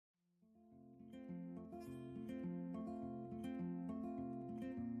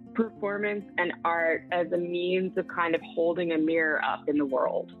performance and art as a means of kind of holding a mirror up in the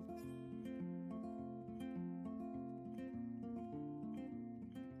world.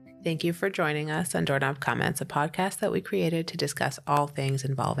 Thank you for joining us on Doorknob Comments, a podcast that we created to discuss all things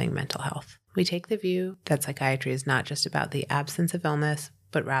involving mental health. We take the view that psychiatry is not just about the absence of illness,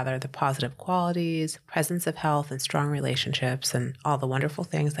 but rather the positive qualities, presence of health, and strong relationships, and all the wonderful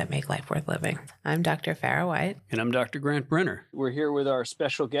things that make life worth living. I'm Dr. Farah White. And I'm Dr. Grant Brenner. We're here with our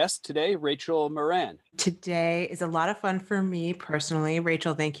special guest today, Rachel Moran. Today is a lot of fun for me personally.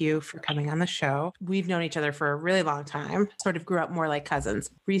 Rachel, thank you for coming on the show. We've known each other for a really long time, sort of grew up more like cousins.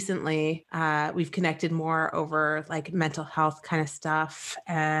 Recently, we've connected more over like mental health kind of stuff.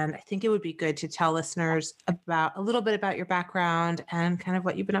 And I think it would be good to tell listeners about a little bit about your background and kind of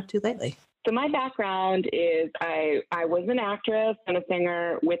what you've been up to lately. So my background is I was an actress and a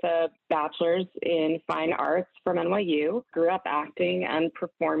singer with a bachelor's in fine arts from NYU, grew up acting and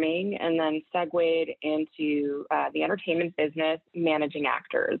performing, and then segued into the entertainment business managing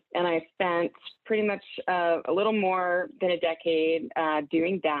actors. And I spent pretty much a little more than a decade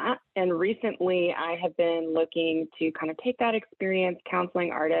doing that. And recently I have been looking to kind of take that experience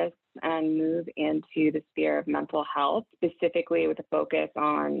counseling artists and move into the sphere of mental health, specifically with a focus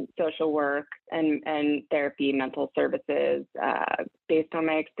on social work and therapy, mental services, based on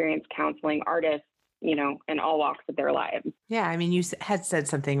my experience counseling artists, you know, in all walks of their lives. Yeah, I mean, you had said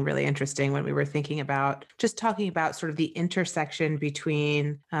something really interesting when we were thinking about just talking about sort of the intersection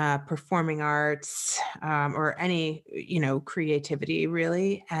between performing arts or any, you know, creativity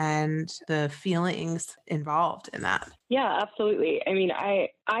really, and the feelings involved in that. Yeah, absolutely. I mean, I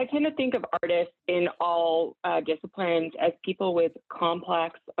tend to think of artists in all disciplines as people with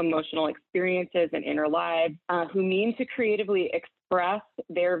complex emotional experiences and inner lives who mean to creatively express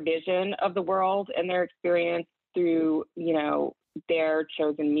their vision of the world and their experience through, you know, their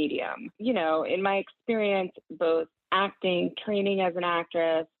chosen medium. You know, in my experience, both acting, training as an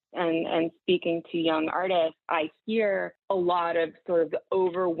actress, and speaking to young artists, I hear a lot of sort of the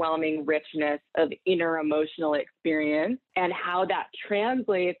overwhelming richness of inner emotional experience and how that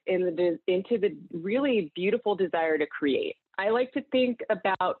translates into the really beautiful desire to create. I like to think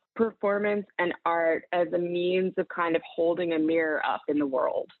about performance and art as a means of kind of holding a mirror up in the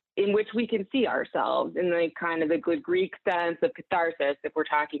world, in which we can see ourselves in the kind of the good Greek sense of catharsis, if we're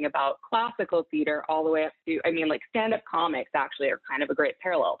talking about classical theater, all the way up to, I mean, like stand-up comics actually are kind of a great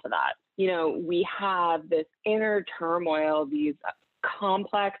parallel to that. You know, we have this inner turmoil, these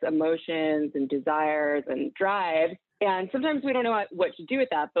complex emotions and desires and drives, and sometimes we don't know what to do with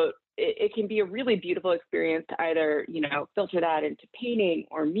that, but it can be a really beautiful experience to either, you know, filter that into painting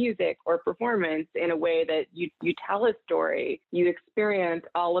or music or performance in a way that you tell a story, you experience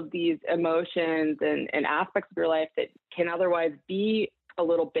all of these emotions and aspects of your life that can otherwise be a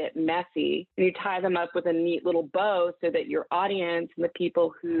little bit messy, and you tie them up with a neat little bow so that your audience and the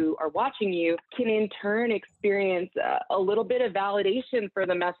people who are watching you can in turn experience a little bit of validation for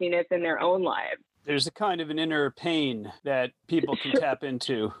the messiness in their own lives. There's a kind of an inner pain that people can tap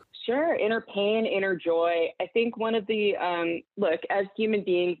into. Sure. Inner pain, inner joy. I think one of the, look, as human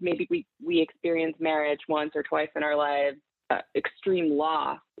beings, maybe we experience marriage once or twice in our lives, extreme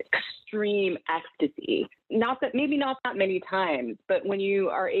loss, extreme ecstasy. Maybe not that many times, but when you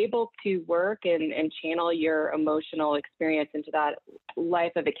are able to work and channel your emotional experience into that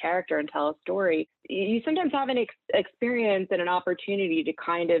life of a character and tell a story, you sometimes have an experience and an opportunity to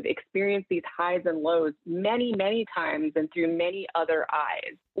kind of experience these highs and lows many, many times and through many other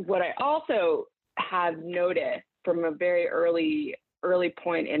eyes. What I also have noticed from a very early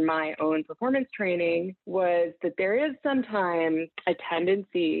point in my own performance training was that there is sometimes a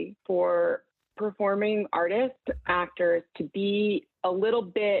tendency for performing artists, actors to be a little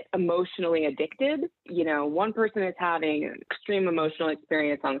bit emotionally addicted. You know, one person is having an extreme emotional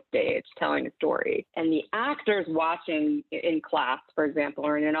experience on stage, telling a story, and the actors watching in class, for example,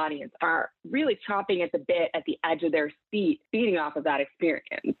 or in an audience are really chomping at the bit at the edge of their seat, feeding off of that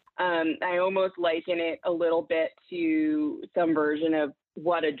experience. I almost liken it a little bit to some version of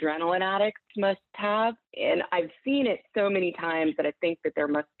what adrenaline addicts must have. And I've seen it so many times that I think that there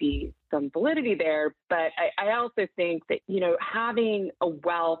must be some validity there. But I also think that, you know, having a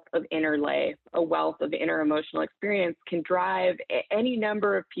wealth of inner life, a wealth of inner emotional experience can drive any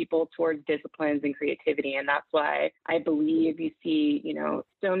number of people towards disciplines and creativity. And that's why I believe you see, you know,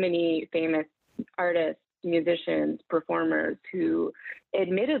 so many famous artists, musicians, performers who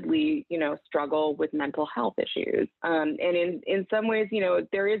admittedly, you know, struggle with mental health issues. And in some ways, you know,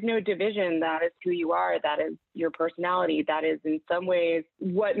 there is no division. That is who you are. That is your personality. That is in some ways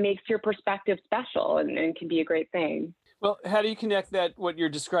what makes your perspective special and can be a great thing. Well, how do you connect that what you're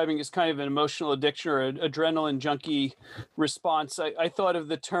describing is kind of an emotional addiction or an adrenaline junkie response? I thought of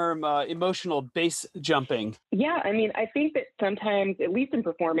the term emotional base jumping. Yeah, I mean, I think that sometimes, at least in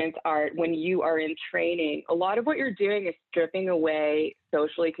performance art, when you are in training, a lot of what you're doing is stripping away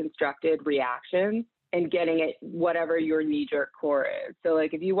socially constructed reactions and getting it whatever your knee-jerk core is. So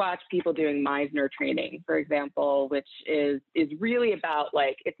like if you watch people doing Meisner training, for example, which is really about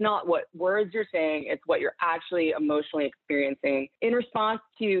like, it's not what words you're saying, it's what you're actually emotionally experiencing in response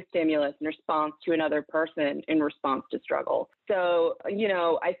to stimulus, in response to another person, in response to struggle. So,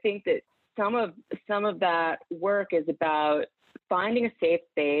 I think that some of that work is about finding a safe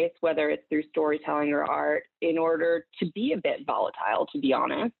space, whether it's through storytelling or art, in order to be a bit volatile, to be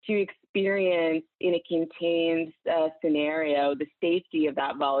honest, to experience in a contained scenario the safety of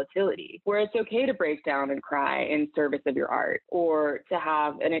that volatility, where it's okay to break down and cry in service of your art, or to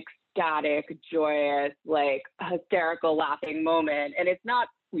have an ecstatic, joyous, like hysterical laughing moment. And it's not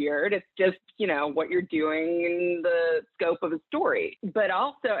weird. It's just, what you're doing in the scope of a story. But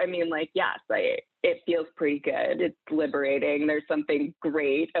also, I mean, like, yes, it feels pretty good. It's liberating. There's something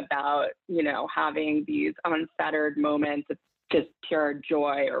great about, having these unfettered moments of just pure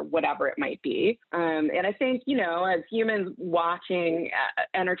joy or whatever it might be. And I think, as humans watching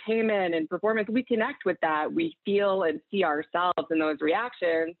entertainment and performance, we connect with that. We feel and see ourselves in those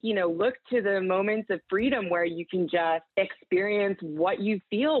reactions. Look to the moments of freedom where you can just experience what you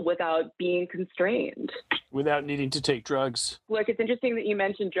feel without being constrained. Without needing to take drugs. Look, it's interesting that you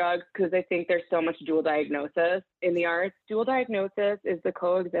mentioned drugs because I think there's so much dual diagnosis in the arts. Dual diagnosis is the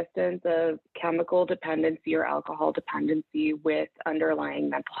coexistence of chemical dependency or alcohol dependency with underlying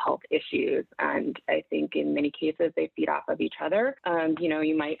mental health issues. And I think in many cases, they feed off of each other.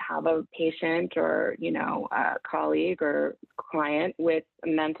 You might have a patient or, a colleague or client with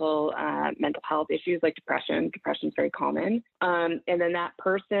mental health issues like depression. Depression is very common. And then that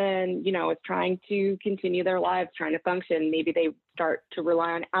person, is trying to continue their lives, trying to function. Maybe they start to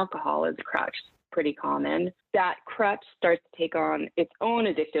rely on alcohol as a crutch. Pretty common. That crutch starts to take on its own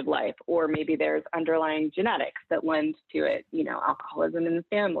addictive life, or maybe there's underlying genetics that lend to it, alcoholism in the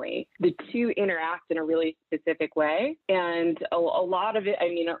family. The two interact in a really specific way. And a lot of it,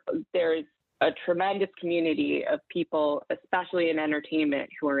 there's a tremendous community of people, especially in entertainment,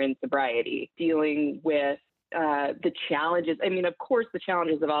 who are in sobriety, dealing with the challenges. Of course, the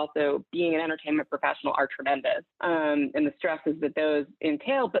challenges of also being an entertainment professional are tremendous, and the stresses that those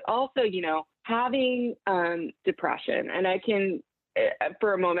entail, but also, having depression. And I can,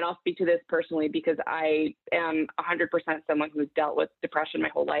 for a moment, I'll speak to this personally because I am 100% someone who's dealt with depression my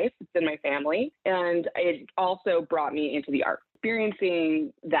whole life. It's in my family. And it also brought me into the art.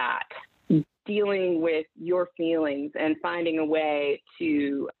 Experiencing that, dealing with your feelings and finding a way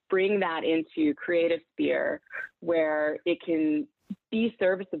to bring that into creative sphere where it can be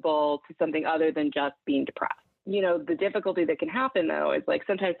serviceable to something other than just being depressed. The difficulty that can happen though is like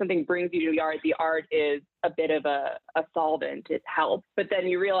sometimes something brings you to the art. The art is a bit of a solvent. It helps. But then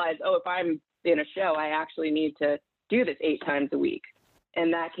you realize, if I'm in a show, I actually need to do this 8 times a week.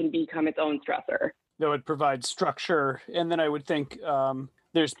 And that can become its own stressor. That would provide structure. And then I would think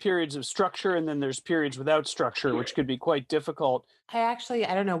there's periods of structure and then there's periods without structure, which could be quite difficult. I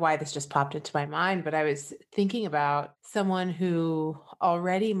don't know why this just popped into my mind, but I was thinking about someone who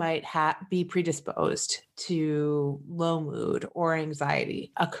already might be predisposed to low mood or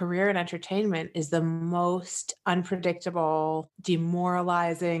anxiety. A career in entertainment is the most unpredictable,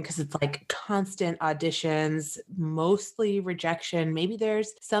 demoralizing, because it's like constant auditions, mostly rejection. Maybe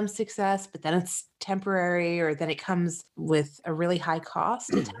there's some success, but then it's temporary, or then it comes with a really high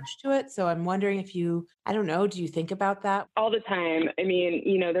cost attached to it. So I'm wondering if do you think about that? All the time.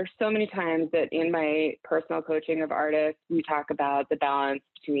 There's so many times that in my personal coaching of artists, we talk about the balance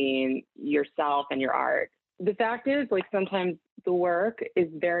between yourself and your art. The fact is, like, sometimes the work is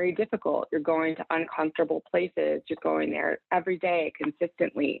very difficult. You're going to uncomfortable places. You're going there every day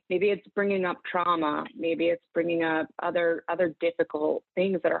consistently. Maybe it's bringing up trauma. Maybe it's bringing up other difficult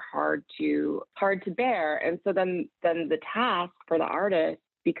things that are hard to bear. And so then the task for the artist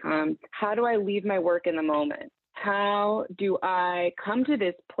becomes, how do I leave my work in the moment? How do I come to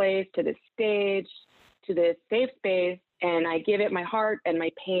this place, to this stage, to this safe space, and I give it my heart and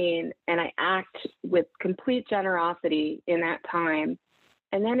my pain, and I act with complete generosity in that time.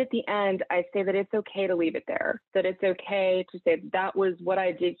 And then at the end, I say that it's okay to leave it there, that it's okay to say that was what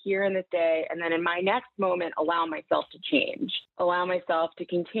I did here in this day. And then in my next moment, allow myself to change, allow myself to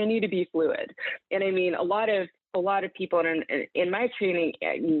continue to be fluid. And a lot of a lot of people in my training,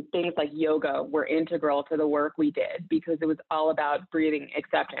 things like yoga were integral to the work we did because it was all about breathing,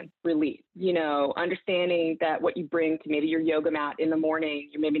 acceptance, release, understanding that what you bring to maybe your yoga mat in the morning,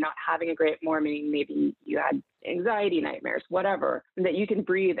 you're maybe not having a great morning, maybe you had anxiety nightmares, whatever, that you can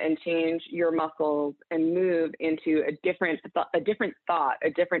breathe and change your muscles and move into a different thought, a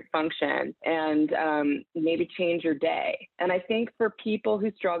different function, and maybe change your day. And I think for people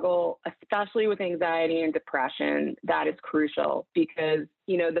who struggle, especially with anxiety and depression, that is crucial because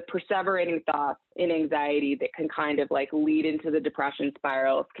the perseverating thoughts in anxiety that can kind of like lead into the depression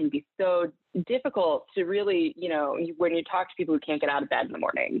spirals can be so difficult to really, when you talk to people who can't get out of bed in the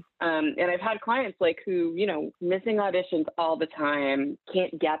morning. And I've had clients who, missing auditions all the time,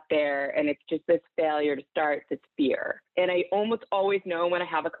 can't get there. And it's just this failure to start, this fear. And I almost always know when I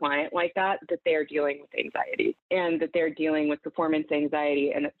have a client like that they're dealing with anxiety and that they're dealing with performance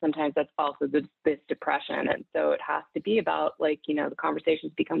anxiety. And that sometimes that's also this depression. And so it has to be about the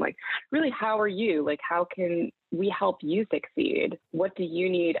conversations become really, how are you? How can we help you succeed? What do you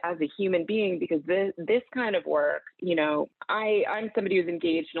need as a human being? Because this kind of work, I'm somebody who's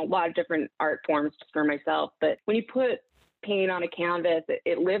engaged in a lot of different art forms just for myself. But when you put paint on a canvas,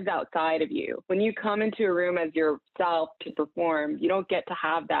 it lives outside of you. When you come into a room as yourself to perform, you don't get to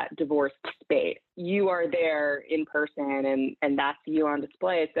have that divorced space. You are there in person and that's you on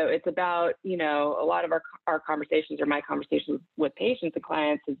display. So it's about, a lot of our conversations or my conversations with patients and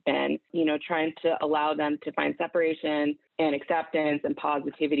clients has been, trying to allow them to find separation and acceptance and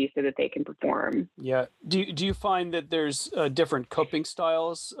positivity so that they can perform. Yeah. Do you find that there's different coping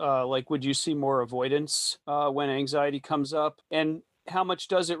styles? Would you see more avoidance when anxiety comes up? And how much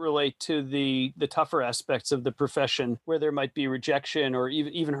does it relate to the tougher aspects of the profession where there might be rejection or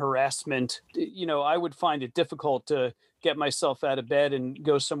even harassment? I would find it difficult to get myself out of bed and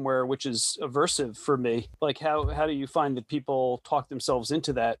go somewhere which is aversive for me. How do you find that people talk themselves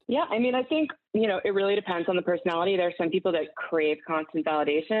into that? Yeah, I think, it really depends on the personality. There are some people that crave constant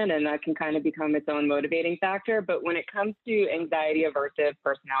validation and that can kind of become its own motivating factor. But when it comes to anxiety aversive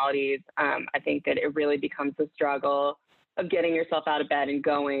personalities, I think that it really becomes a struggle of getting yourself out of bed and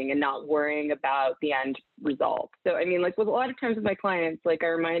going and not worrying about the end result. So, with a lot of times with my clients, I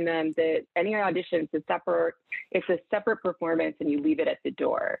remind them that any audition is it's a separate performance and you leave it at the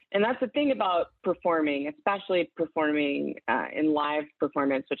door. And that's the thing about performing, especially performing in live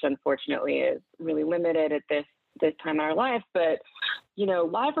performance, which unfortunately is really limited at this time in our life. But,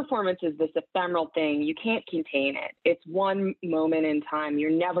 live performance is this ephemeral thing. You can't contain it. It's one moment in time. You're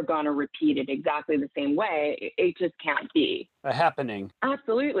never going to repeat it exactly the same way. It just can't be. A happening.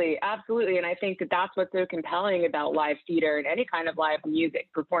 Absolutely. Absolutely. And I think that that's what's so compelling about live theater and any kind of live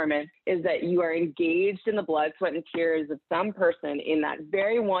music performance is that you are engaged in the blood, sweat, and tears of some person in that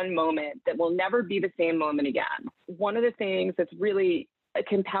very one moment that will never be the same moment again. One of the things that's really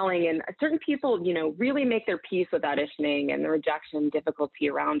compelling, and certain people, really make their peace with auditioning and the rejection difficulty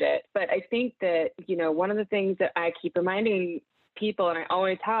around it. But I think that, one of the things that I keep reminding people, and I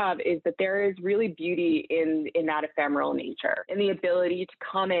always have, is that there is really beauty in that ephemeral nature and the ability to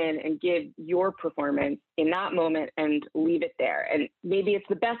come in and give your performance in that moment and leave it there. And maybe it's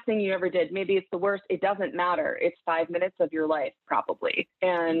the best thing you ever did. Maybe it's the worst. It doesn't matter. It's 5 minutes of your life, probably.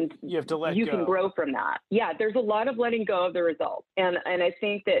 And you have to let you go. Can grow from that. Yeah, there's a lot of letting go of the results. And I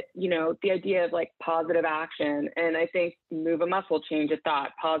think that, the idea of positive action, and I think move a muscle, change a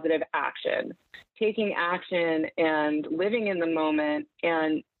thought, positive action, taking action and living in the moment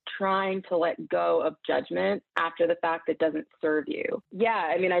and trying to let go of judgment after the fact that doesn't serve you.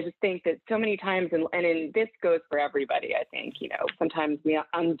 Yeah, I just think that so many times, and this goes for everybody, I think, sometimes we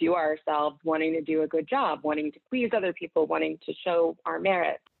undo ourselves wanting to do a good job, wanting to please other people, wanting to show our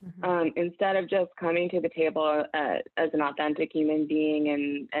merit, instead of just coming to the table as an authentic human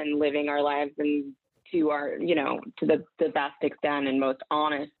being and living our lives and to our, to the best extent and most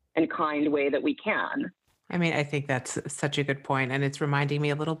honest and kind way that we can. I think that's such a good point. And it's reminding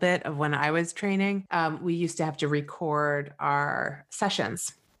me a little bit of when I was training. We used to have to record our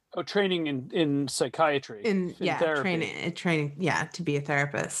sessions. Oh, training in psychiatry. In therapy. Training, to be a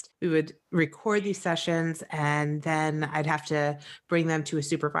therapist. We would record these sessions and then I'd have to bring them to a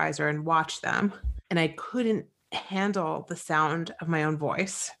supervisor and watch them. And I couldn't handle the sound of my own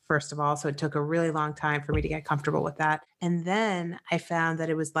voice, first of all. So it took a really long time for me to get comfortable with that. And then I found that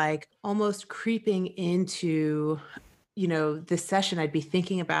it was almost creeping into, this session. I'd be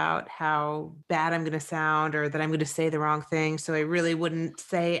thinking about how bad I'm going to sound or that I'm going to say the wrong thing. So I really wouldn't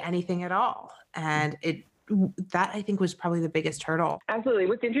say anything at all. And it that I think was probably the biggest hurdle. Absolutely.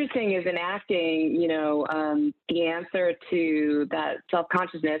 What's interesting is in acting, the answer to that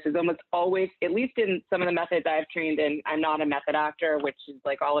self-consciousness is almost always, at least in some of the methods I've trained in, I'm not a method actor, which is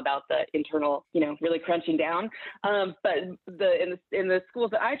like all about the internal, really crunching down. But in the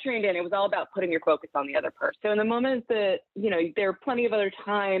schools that I trained in, it was all about putting your focus on the other person. So in the moments that, there are plenty of other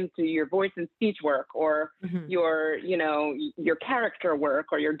times to your voice and speech work or your character work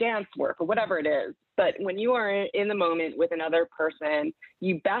or your dance work or whatever it is. But when you are in the moment with another person,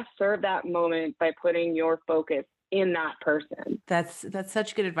 you best serve that moment by putting your focus in that person. That's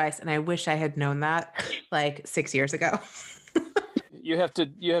such good advice. And I wish I had known that like 6 years ago. You have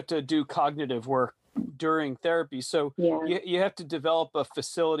to do cognitive work during therapy. So you have to develop a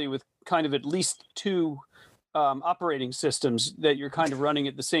facility with kind of at least two operating systems that you're kind of running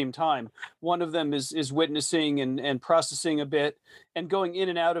at the same time. One of them is witnessing and processing a bit and going in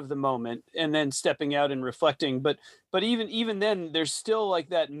and out of the moment and then stepping out and reflecting. But even then, there's still like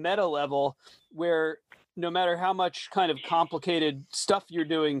that meta level where no matter how much kind of complicated stuff you're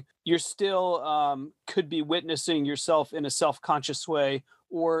doing, you're still could be witnessing yourself in a self-conscious way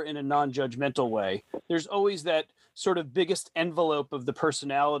or in a non-judgmental way. There's always that sort of biggest envelope of the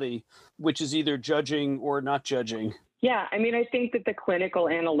personality, which is either judging or not judging. Yeah, I mean, I think that the clinical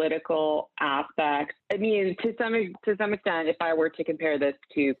analytical aspect, to some extent, if I were to compare this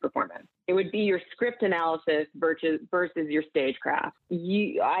to performance, it would be your script analysis versus your stagecraft.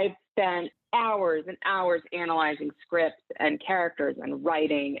 I've spent hours and hours analyzing scripts and characters and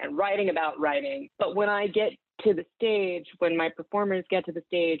writing about writing. But when I get to the stage, when my performers get to the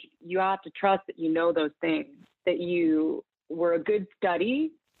stage, you have to trust that you know those things, that you were a good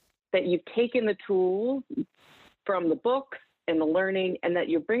study, that you've taken the tools from the books and the learning, and that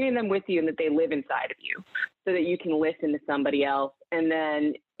you're bringing them with you and that they live inside of you so that you can listen to somebody else. And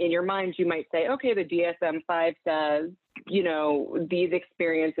then in your mind, you might say, okay, the DSM-5 says, these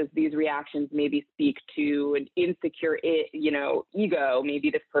experiences, these reactions maybe speak to an insecure, ego. Maybe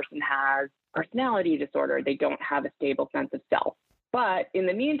this person has personality disorder. They don't have a stable sense of self. But in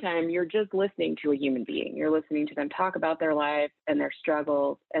the meantime, you're just listening to a human being. You're listening to them talk about their life and their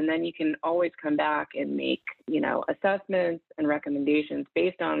struggles. And then you can always come back and make, assessments and recommendations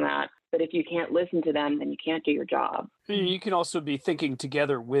based on that. But if you can't listen to them, then you can't do your job. You can also be thinking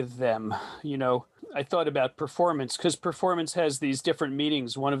together with them. I thought about performance because performance has these different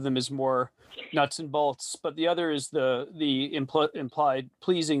meanings. One of them is more nuts and bolts, but the other is the implied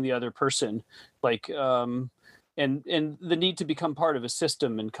pleasing the other person, like and the need to become part of a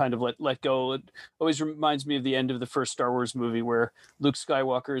system and kind of let go. It always reminds me of the end of the first Star Wars movie where Luke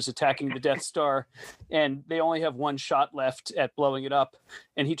Skywalker is attacking the Death Star and they only have one shot left at blowing it up.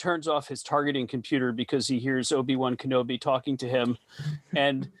 And he turns off his targeting computer because he hears Obi-Wan Kenobi talking to him.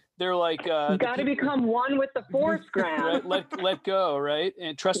 And they're like, you got to become one with the Force, Graham. Right? Let go, right?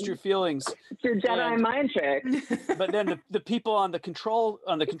 And trust your feelings. It's your Jedi mind trick. But then the people on the control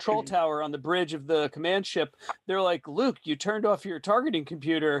tower on the bridge of the command ship, they're like, Luke, you turned off your targeting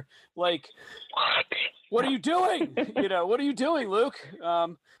computer. Like, what are you doing? What are you doing, Luke?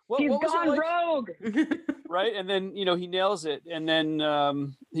 He's what was gone it like? rogue. Right? And then, he nails it. And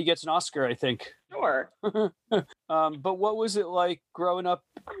then he gets an Oscar, I think. Sure. But what was it like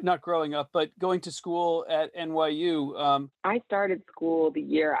not growing up, but going to school at NYU? I started school the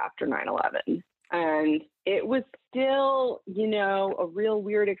year after 9/11. And it was still, a real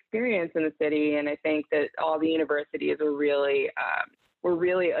weird experience in the city. And I think that all the universities were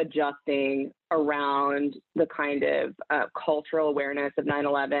really adjusting around the kind of cultural awareness of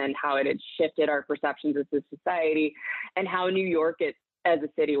 9/11, how it had shifted our perceptions as a society, and how New York as a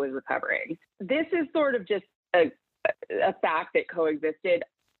city was recovering. This is sort of just a fact that coexisted.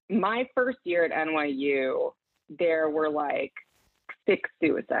 My first year at NYU, there were like 6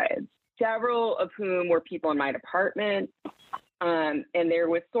 suicides, several of whom were people in my department. And there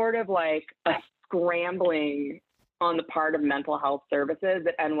was sort of like a scrambling on the part of mental health services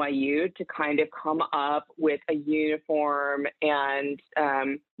at NYU to kind of come up with a uniform and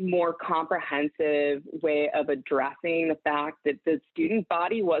more comprehensive way of addressing the fact that the student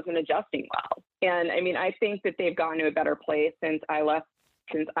body wasn't adjusting well. And I think that they've gotten to a better place since I left,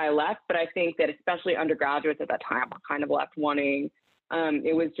 but I think that especially undergraduates at that time were kind of left wanting.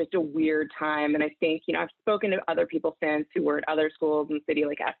 It was just a weird time. And I think, I've spoken to other people since who were at other schools in the city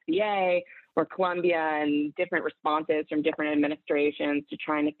like SVA or Columbia, and different responses from different administrations to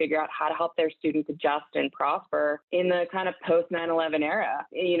trying to figure out how to help their students adjust and prosper in the kind of post 9/11 era.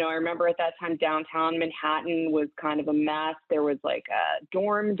 I remember at that time, downtown Manhattan was kind of a mess. There was like a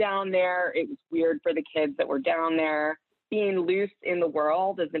dorm down there. It was weird for the kids that were down there. Being loose in the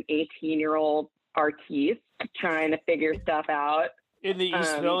world as an 18-year-old artiste trying to figure stuff out. In the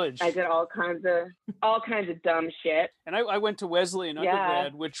East Village. I did all kinds of dumb shit. And I went to Wesleyan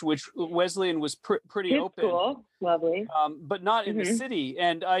undergrad, which Wesleyan was pretty it's open. Cool, lovely. But not in the city.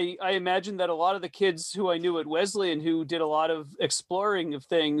 And I imagine that a lot of the kids who I knew at Wesleyan who did a lot of exploring of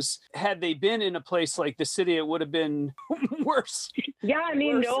things, had they been in a place like the city, it would have been worse. Yeah, I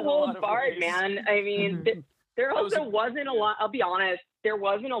mean, no holds barred, man. I mean, there also wasn't a lot, I'll be honest, there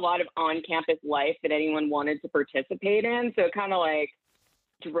wasn't a lot of on-campus life that anyone wanted to participate in. So it kind of like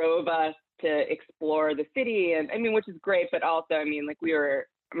drove us to explore the city, and I mean, which is great, but also, I mean, like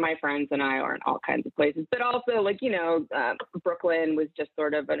my friends and I are in all kinds of places, but also like, Brooklyn was just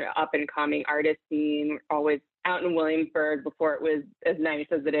sort of an up and coming artist scene, always out in Williamsburg before it was as nice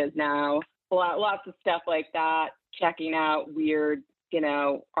as it is now. Lots of stuff like that, checking out weird,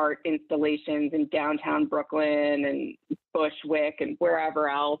 art installations in downtown Brooklyn and Bushwick and wherever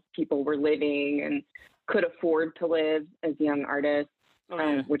else people were living and could afford to live as young artists,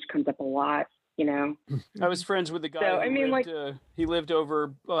 which comes up a lot, I was friends with the guy he lived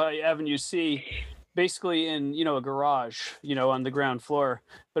over Avenue C, basically in, a garage, on the ground floor,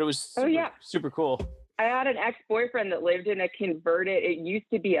 but it was super cool. I had an ex-boyfriend that lived in a converted, it used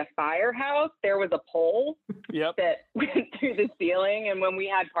to be a firehouse. There was a pole that went through the ceiling. And when we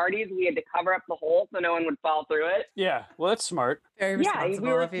had parties, we had to cover up the hole so no one would fall through it. Yeah. Well, that's smart. Very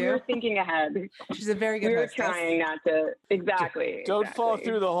responsible of you. We were thinking ahead. She's a very good hostess. We were trying not to, exactly. Don't fall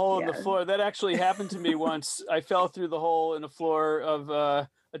through the hole in the floor. That actually happened to me once. I fell through the hole in the floor of a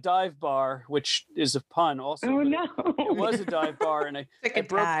dive bar, which is a pun also. Oh, no. It was a dive bar, and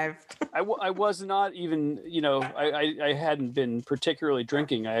I was not even, I hadn't been particularly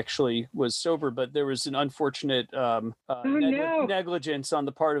drinking. I actually was sober, but there was an unfortunate negligence on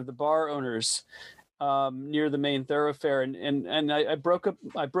the part of the bar owners near the main thoroughfare, and I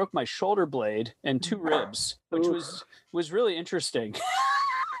broke my shoulder blade and 2 ribs, which was really interesting.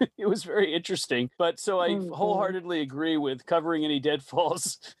 It was very interesting. But so I wholeheartedly agree with covering any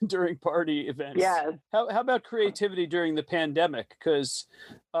deadfalls during party events. Yeah. How about creativity during the pandemic? Because,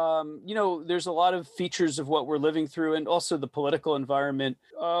 there's a lot of features of what we're living through, and also the political environment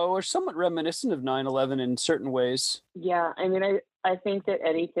are somewhat reminiscent of 9/11 in certain ways. Yeah. I mean, I think that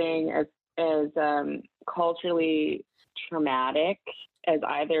anything as culturally traumatic as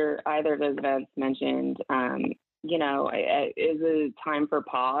either of those events mentioned, is a time for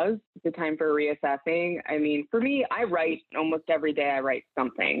pause. It's a time for reassessing. I mean, for me, I write almost every day. I write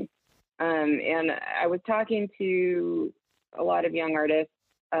something. And I was talking to a lot of young artists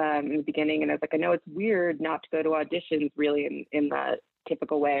in the beginning, and I was like, I know it's weird not to go to auditions really in the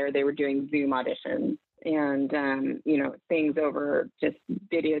typical way, or they were doing Zoom auditions and, things over just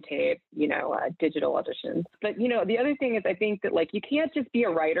videotape, digital auditions. But, the other thing is I think that you can't just be a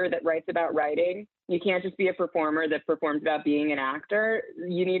writer that writes about writing. You can't just be a performer that performs about being an actor.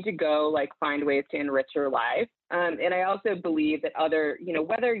 You need to go find ways to enrich your life. And I also believe that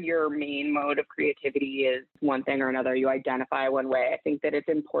whether your main mode of creativity is one thing or another, you identify one way. I think that it's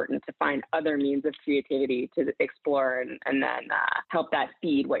important to find other means of creativity to explore and then help that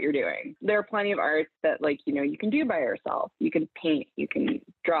feed what you're doing. There are plenty of arts that you can do by yourself. You can paint, you can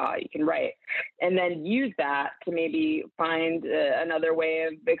draw, you can write, and then use that to maybe find another way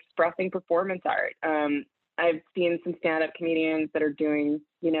of expressing performance art. I've seen some stand-up comedians that are doing,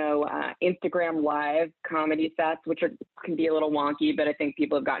 Instagram live comedy sets, which can be a little wonky, but I think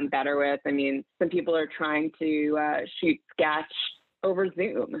people have gotten better with. I mean, some people are trying to shoot sketch over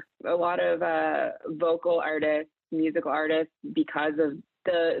Zoom. A lot of vocal artists, musical artists, because of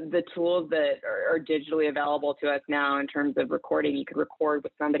the tools that are digitally available to us now in terms of recording. You could record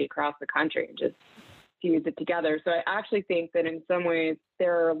with somebody across the country and just fuse it together. So I actually think that in some ways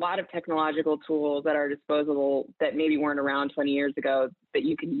there are a lot of technological tools that are disposable that maybe weren't around 20 years ago that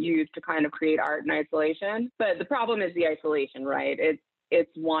you can use to kind of create art in isolation. But the problem is the isolation, right?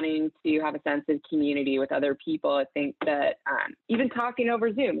 It's wanting to have a sense of community with other people. I think that even talking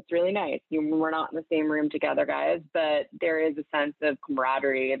over Zoom, it's really nice. We're not in the same room together, guys, but there is a sense of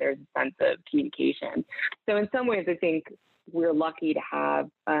camaraderie. There's a sense of communication. So in some ways, I think we're lucky to have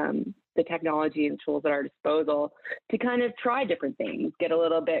the technology and tools at our disposal to kind of try different things, get a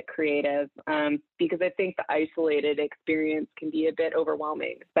little bit creative, because I think the isolated experience can be a bit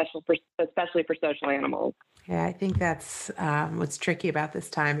overwhelming, especially for social animals. Yeah, I think that's what's tricky about this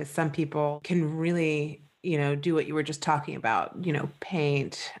time is some people can really, do what you were just talking about,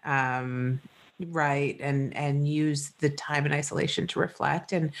 paint, right and use the time in isolation to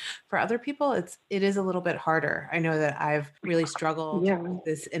reflect. And for other people, it is a little bit harder. I know that I've really struggled Yeah. with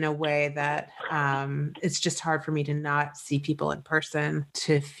this in a way that it's just hard for me to not see people in person,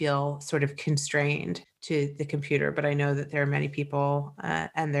 to feel sort of constrained to the computer. But I know that there are many people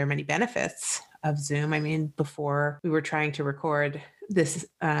and there are many benefits of Zoom. I mean, before we were trying to record this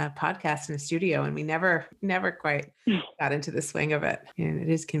podcast in a studio, and we never quite got into the swing of it. And it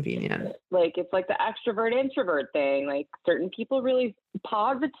is convenient. Like, it's like the extrovert introvert thing. Like, certain people really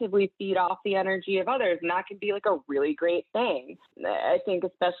positively feed off the energy of others, and that can be like a really great thing. I think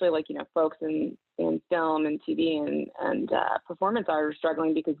especially like, you know, folks in film and TV and performance art are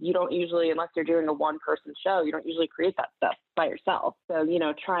struggling because you don't usually, unless you're doing a one-person show, you don't usually create that stuff by yourself. So, you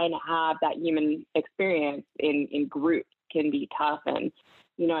know, trying to have that human experience in groups can be tough. And,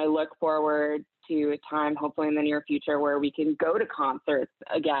 you know, I look forward to a time, hopefully in the near future, where we can go to concerts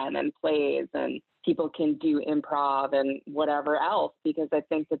again and plays, and people can do improv and whatever else, because I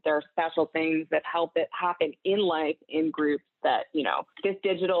think that there are special things that help it happen in life in groups that, you know, this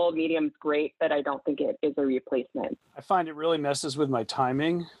digital medium is great, but I don't think it is a replacement. I find it really messes with my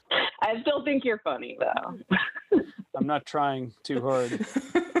timing. I still think you're funny, though. I'm not trying too hard.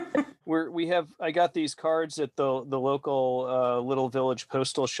 I got these cards at the local little village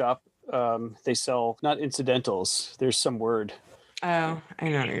postal shop. They sell not incidentals. There's some word. Oh, I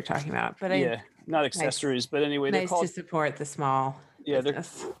know what you're talking about. But not accessories, but anyway, they're nice called to support the small. Yeah,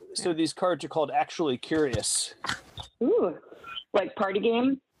 business. So these cards are called Actually Curious. Ooh, like party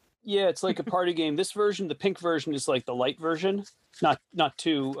game? Yeah, it's like a party game. This version, the pink version, is like the light version, not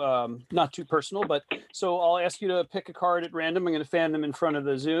too personal. But so I'll ask you to pick a card at random. I'm going to fan them in front of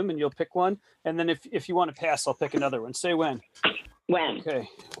the Zoom, and you'll pick one. And then if you want to pass, I'll pick another one. Say when. When. Okay,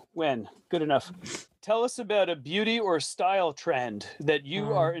 when. Good enough. Tell us about a beauty or style trend that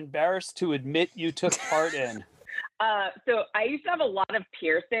you are embarrassed to admit you took part in. So I used to have a lot of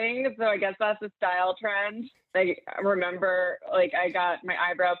piercings, so I guess that's a style trend. I remember, like, I got my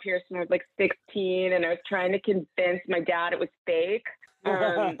eyebrow pierced when I was like 16, and I was trying to convince my dad it was fake.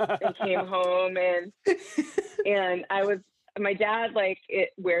 And came home and my dad, like,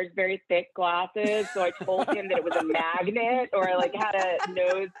 wears very thick glasses, so I told him that it was a magnet, or I like had a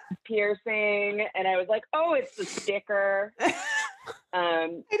nose piercing, and I was like, oh, it's a sticker. I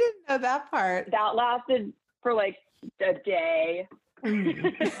didn't know that part. That lasted for like a day.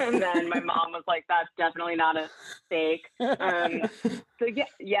 And then my mom was like, that's definitely not a fake. So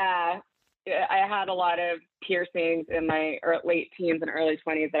yeah, I had a lot of piercings in my late teens and early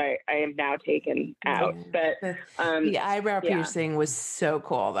 20s that I am now taken out. But the eyebrow piercing was so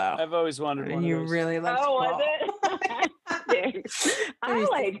cool, though. I've always wanted one. You of those. really loved it. Oh, was it? I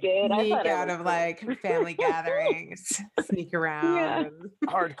liked it. I thought out of like family gatherings, sneak around. Yeah.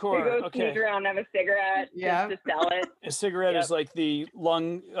 Hardcore. Go sneak around, have a cigarette just to sell it. A cigarette is like the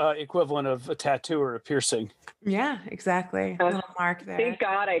lung equivalent of a tattoo or a piercing. Yeah, exactly. A little mark there. Thank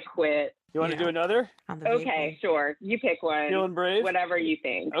God I quit. You want to do another? Okay, sure. You pick one. Feeling brave? Whatever you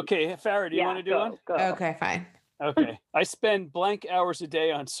think. Okay, Farrah, do you want to do one? Go. Okay, fine. Okay. I spend blank hours a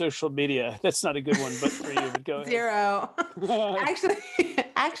day on social media. That's not a good one, but for you, go ahead. 0.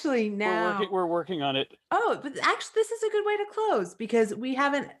 Actually, now we're working on it. Oh, but actually, this is a good way to close because we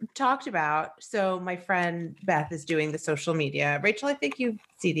haven't talked about. So my friend Beth is doing the social media. Rachel, I think you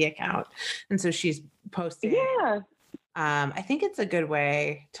see the account, and so she's posting. Yeah. I think it's a good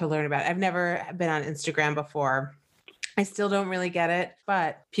way to learn about it. I've never been on Instagram before. I still don't really get it,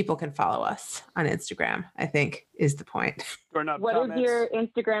 but people can follow us on Instagram, I think is the point. What is your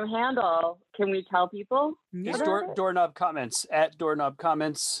Instagram handle? Can we tell people? It's Doorknob Comments, at Doorknob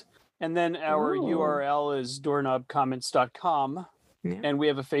Comments. And then our URL is doorknobcomments.com. Yeah. And we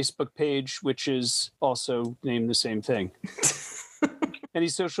have a Facebook page, which is also named the same thing. Any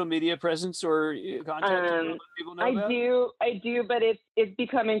social media presence or contact people know about? I do, but it's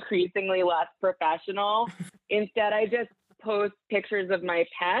become increasingly less professional. Instead, I just post pictures of my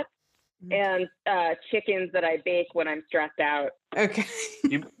pets and chickens that I bake when I'm stressed out. Okay.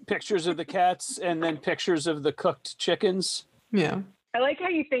 Pictures of the cats and then pictures of the cooked chickens? Yeah. I like how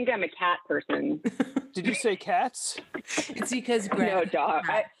you think I'm a cat person. Did you say cats? It's because no, dog.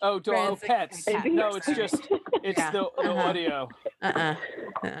 Pets. No, it's just the audio. No,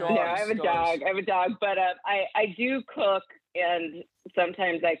 I have a dog, but I do cook, and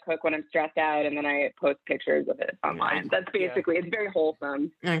sometimes I cook when I'm stressed out, and then I post pictures of it online. That's basically it's very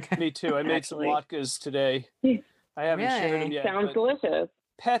wholesome. Okay. Me too. I made some latkes today. I haven't shared them yet. Sounds delicious.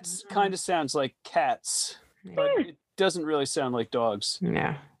 Pets kind of sounds like cats, but it doesn't really sound like dogs.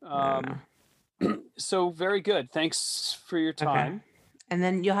 Yeah. So very good. Thanks for your time. And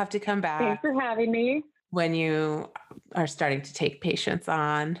then you'll have to come Thanks back for having me. when you are starting to take patients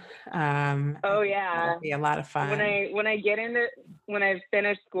on. Oh yeah, that'll be a lot of fun. When I've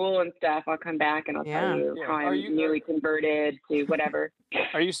finished school and stuff, I'll come back and I'll tell you how I'm newly converted to whatever.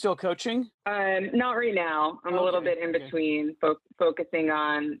 Are you still coaching? Not right now. I'm a little bit in between, focusing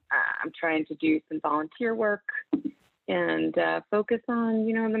on. I'm trying to do some volunteer work and focus on,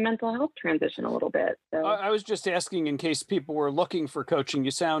 the mental health transition a little bit. So I was just asking in case people were looking for coaching.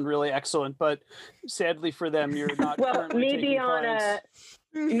 You sound really excellent, but sadly for them, you're not. Well, maybe on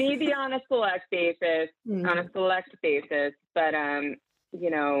a select basis, but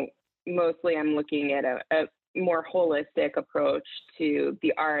mostly I'm looking at a more holistic approach to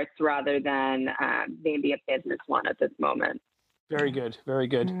the arts rather than maybe a business one at this moment. Very good. Very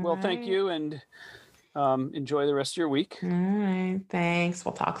good. Well, thank you, and enjoy the rest of your week. All right. Thanks.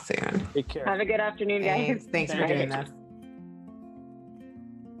 We'll talk soon. Take care. Have a good afternoon, guys. Thanks for doing this.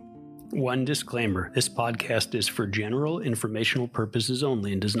 One disclaimer: this podcast is for general informational purposes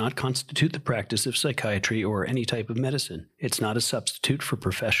only and does not constitute the practice of psychiatry or any type of medicine. It's not a substitute for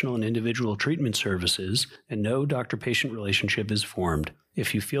professional and individual treatment services, and no doctor-patient relationship is formed.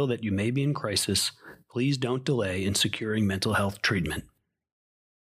 If you feel that you may be in crisis, please don't delay in securing mental health treatment.